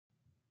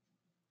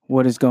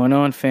What is going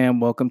on,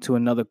 fam? Welcome to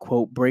another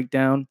quote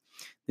breakdown.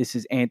 This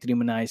is Anthony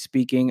Manai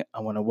speaking.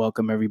 I want to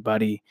welcome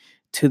everybody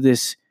to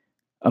this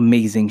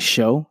amazing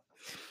show.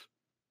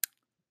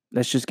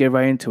 Let's just get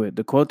right into it.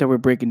 The quote that we're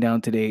breaking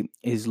down today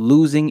is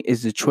losing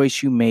is the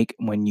choice you make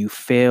when you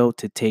fail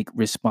to take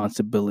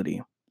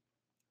responsibility.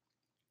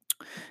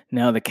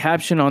 Now, the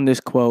caption on this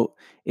quote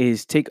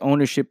is take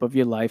ownership of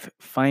your life,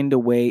 find a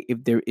way.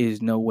 If there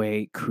is no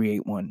way,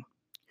 create one.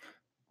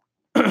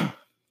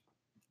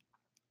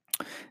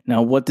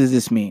 Now, what does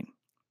this mean?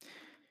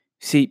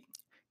 See,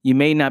 you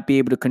may not be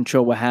able to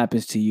control what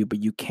happens to you,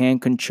 but you can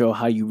control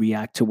how you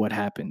react to what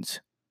happens.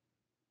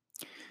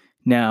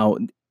 Now,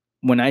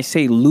 when I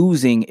say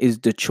losing is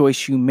the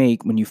choice you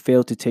make when you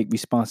fail to take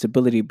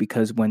responsibility,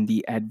 because when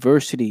the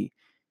adversity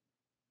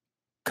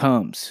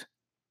comes,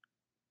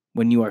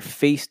 when you are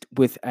faced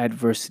with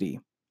adversity,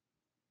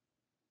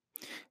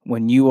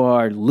 when you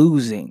are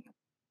losing,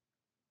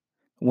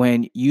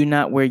 when you're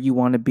not where you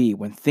want to be,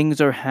 when things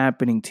are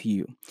happening to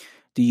you,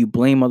 do you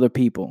blame other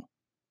people?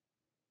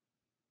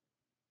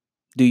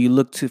 Do you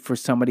look for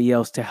somebody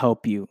else to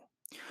help you?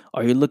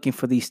 Are you looking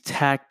for these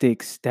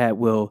tactics that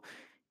will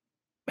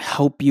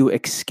help you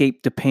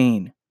escape the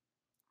pain?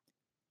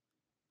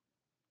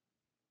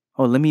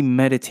 Oh, let me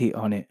meditate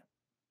on it.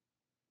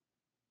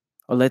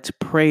 Or let's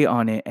pray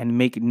on it and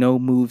make no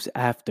moves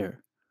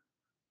after.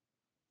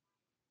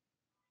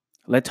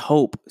 Let's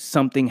hope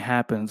something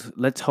happens.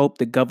 Let's hope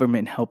the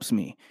government helps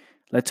me.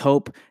 Let's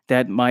hope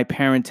that my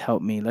parents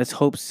help me. Let's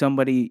hope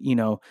somebody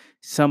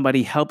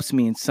helps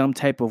me in some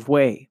type of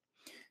way.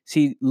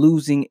 See,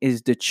 losing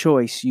is the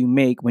choice you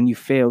make when you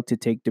fail to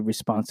take the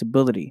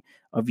responsibility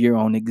of your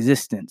own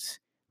existence,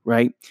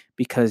 right?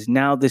 Because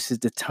now this is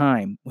the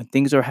time when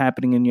things are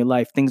happening in your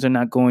life, things are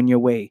not going your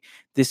way.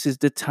 This is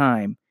the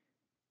time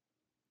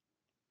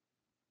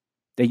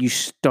that you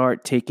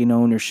start taking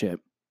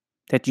ownership,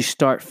 that you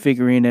start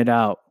figuring it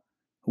out.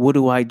 What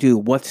do I do?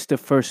 What's the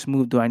first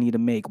move do I need to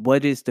make?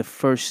 What is the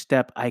first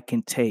step I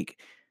can take?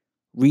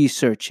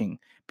 Researching,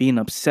 being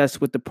obsessed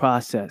with the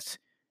process,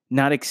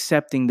 not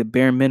accepting the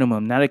bare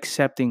minimum, not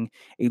accepting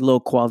a low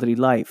quality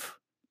life,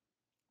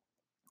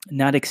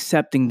 not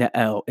accepting the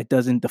L. It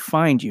doesn't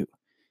define you.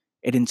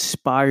 It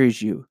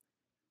inspires you.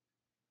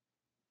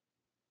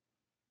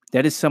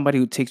 That is somebody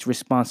who takes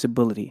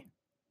responsibility.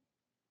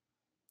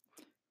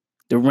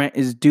 The rent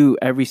is due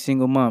every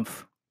single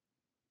month.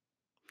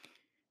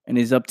 And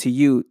it's up to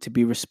you to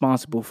be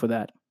responsible for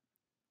that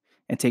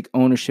and take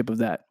ownership of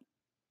that.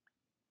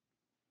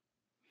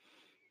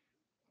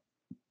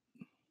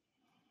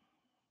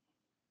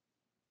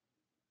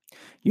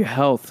 Your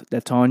health,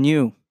 that's on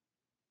you.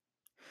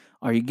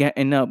 Are you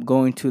getting up,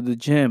 going to the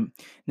gym?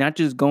 Not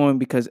just going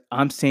because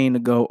I'm saying to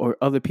go or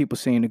other people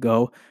saying to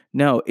go.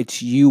 No,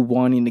 it's you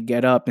wanting to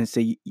get up and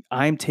say,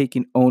 I'm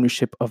taking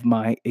ownership of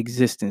my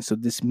existence. So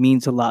this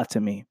means a lot to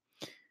me.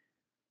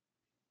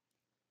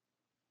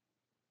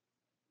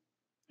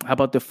 How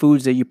about the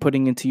foods that you're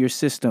putting into your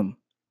system?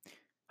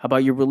 How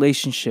about your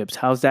relationships?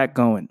 How's that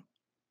going?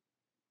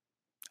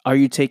 Are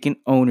you taking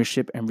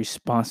ownership and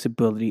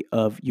responsibility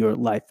of your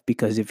life?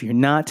 Because if you're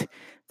not,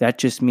 that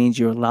just means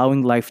you're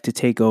allowing life to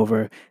take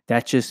over.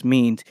 That just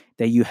means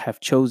that you have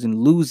chosen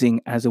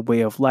losing as a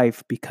way of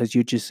life because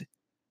you're just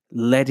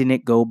letting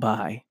it go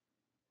by.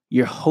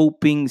 You're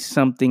hoping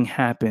something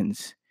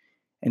happens.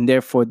 And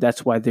therefore,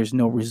 that's why there's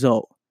no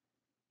result.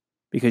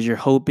 Because you're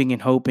hoping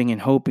and hoping and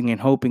hoping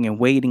and hoping and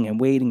waiting and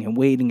waiting and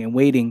waiting and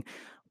waiting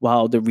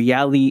while the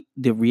reality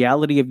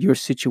of your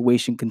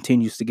situation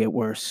continues to get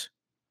worse.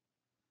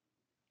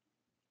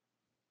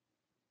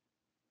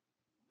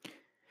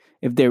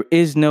 If there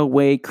is no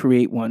way,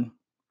 create one.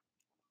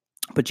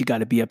 But you got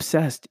to be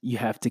obsessed. You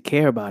have to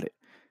care about it.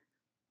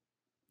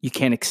 You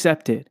can't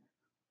accept it.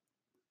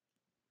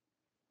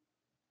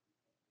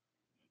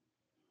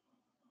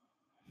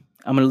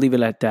 I'm going to leave it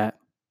at that.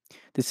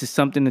 This is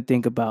something to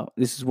think about.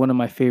 This is one of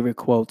my favorite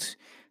quotes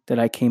that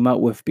I came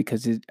up with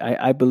because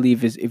I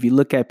believe is if you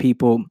look at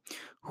people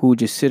who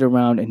just sit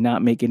around and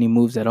not make any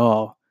moves at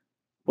all,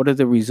 what are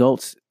the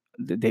results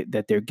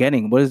that they're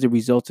getting? What is the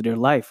results of their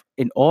life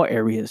in all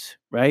areas,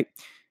 right?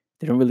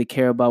 They don't really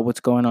care about what's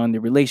going on in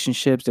their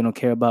relationships. They don't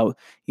care about,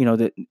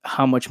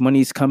 how much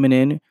money is coming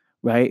in,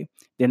 right?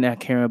 They're not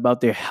caring about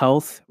their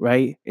health,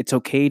 right? It's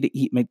okay to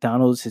eat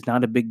McDonald's. It's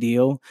not a big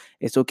deal.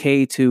 It's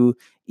okay to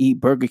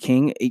eat Burger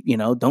King.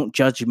 Don't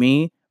judge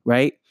me,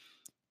 right?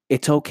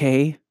 It's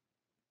okay.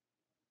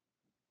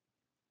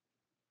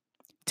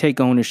 Take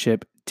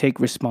ownership, take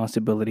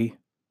responsibility,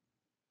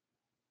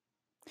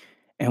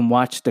 and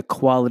watch the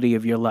quality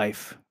of your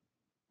life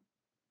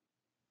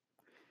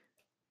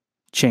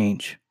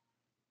change.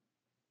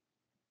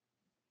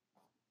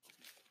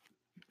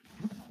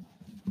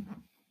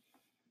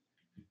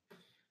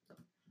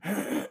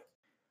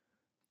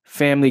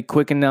 Family,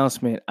 quick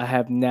announcement. I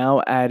have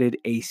now added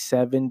a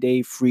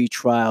 7-day free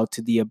trial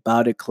to the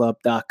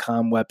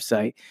aboutitclub.com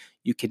website.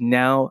 You can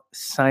now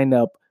sign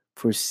up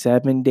for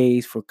 7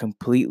 days for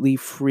completely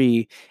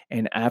free.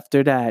 And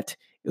after that,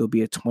 it will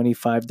be a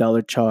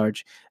 $25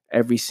 charge.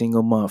 every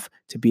single month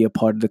to be a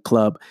part of the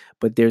club.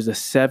 But there's a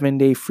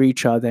 7-day free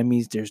trial. That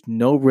means there's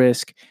no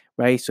risk,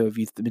 right? So if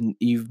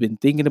you've been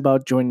thinking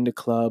about joining the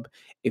club,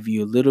 if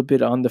you're a little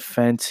bit on the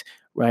fence,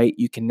 right,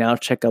 you can now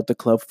check out the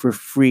club for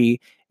free.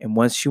 And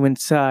once you're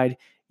inside,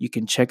 you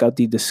can check out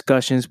the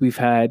discussions we've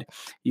had.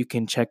 You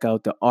can check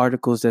out the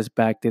articles that's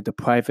back there, the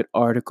private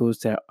articles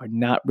that are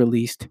not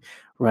released,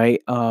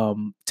 right,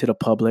 to the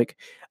public.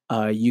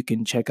 You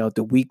can check out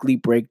the weekly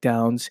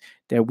breakdowns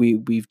that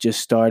we've just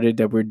started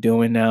that we're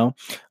doing now.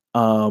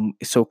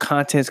 So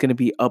content is going to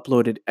be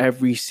uploaded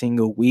every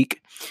single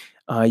week.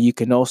 You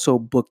can also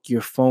book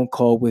your phone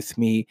call with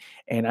me,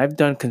 and I've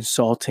done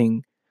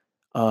consulting.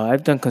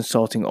 I've done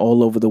consulting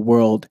all over the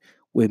world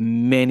with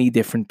many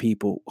different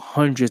people,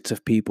 hundreds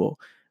of people,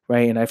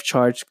 right? And I've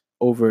charged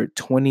over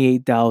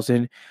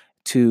 $28,000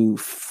 to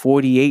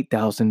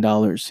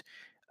 $48,000,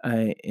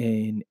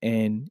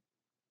 and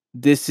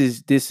this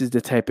is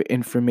the type of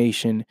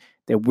information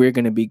that we're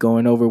going to be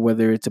going over,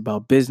 whether it's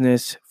about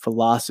business,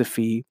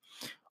 philosophy,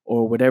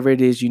 or whatever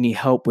it is you need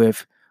help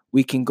with.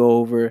 We can go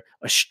over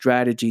a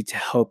strategy to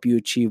help you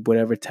achieve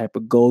whatever type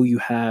of goal you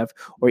have,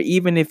 or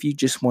even if you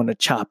just want to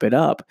chop it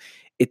up,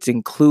 it's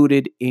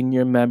included in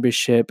your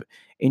membership,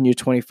 in your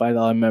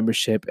 $25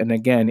 membership. And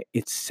again,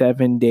 it's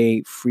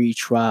 7-day free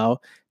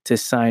trial to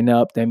sign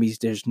up. That means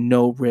there's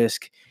no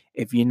risk.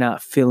 If you're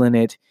not feeling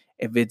it,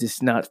 if it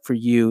is not for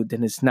you,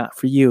 then it's not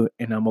for you,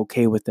 and I'm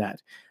okay with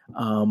that.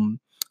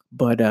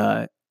 But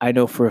I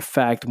know for a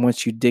fact,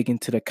 once you dig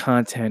into the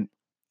content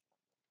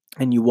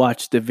and you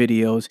watch the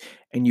videos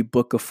and you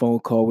book a phone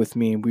call with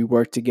me and we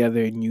work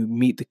together and you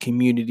meet the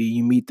community,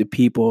 you meet the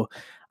people,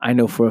 I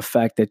know for a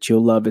fact that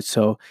you'll love it.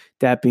 So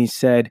that being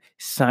said,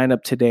 sign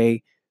up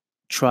today,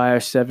 try our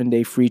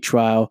 7-day free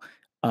trial,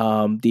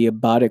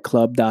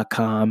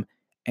 theaboutitclub.com.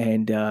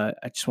 And I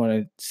just want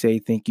to say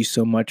thank you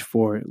so much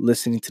for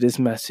listening to this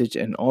message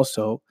and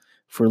also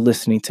for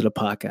listening to the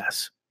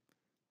podcast.